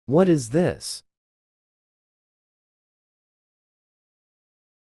What is this?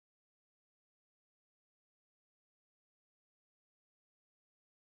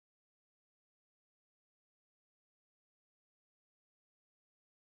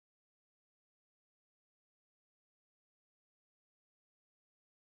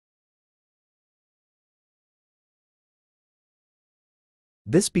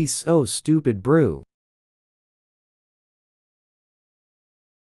 This be so stupid, brew.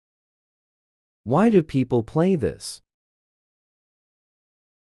 Why do people play this?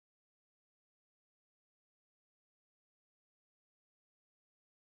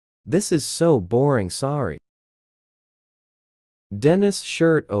 This is so boring, sorry. Dennis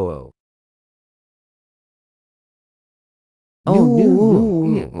shirt oh. Oh,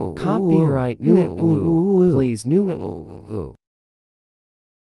 new. Copyright new. Please new.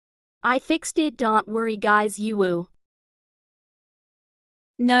 I fixed it, don't worry guys, you.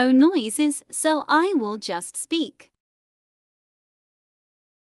 No noises, so I will just speak.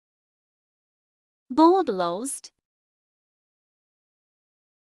 Bored lost.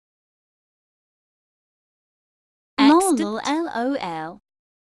 Lol LOL.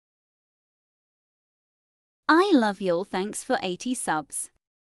 I love y'all, thanks for 80 subs.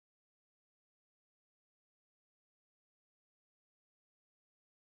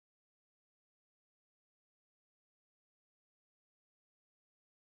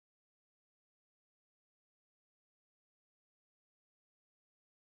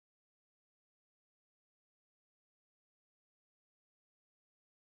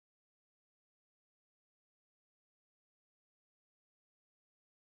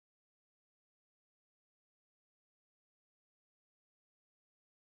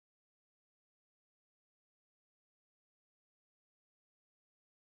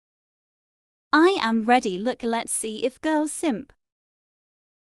 I am ready, look, let's see if girls simp.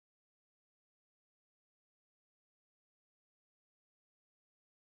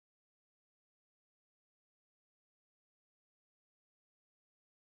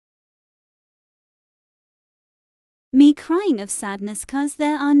 Me crying of sadness cause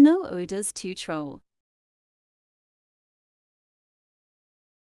there are no oders to troll.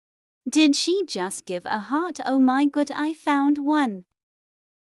 Did she just give a heart? Oh my god, I found one.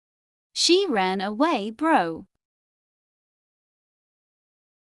 She ran away, bro.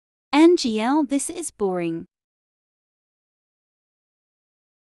 NGL, this is boring.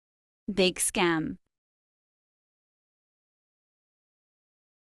 Big scam.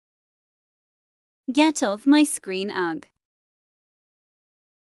 Get off my screen, ugh.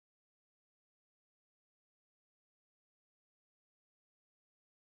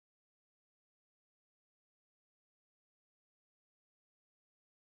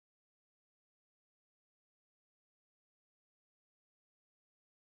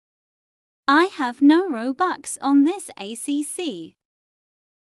 I have no Robux on this ACC.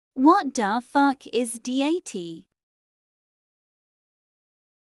 What the fuck is DAT?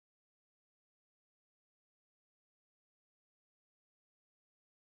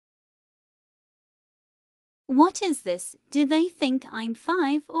 What is this? Do they think I'm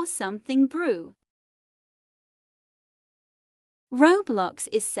 5 or something, brew? Roblox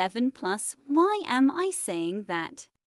is 7+, why am I saying that?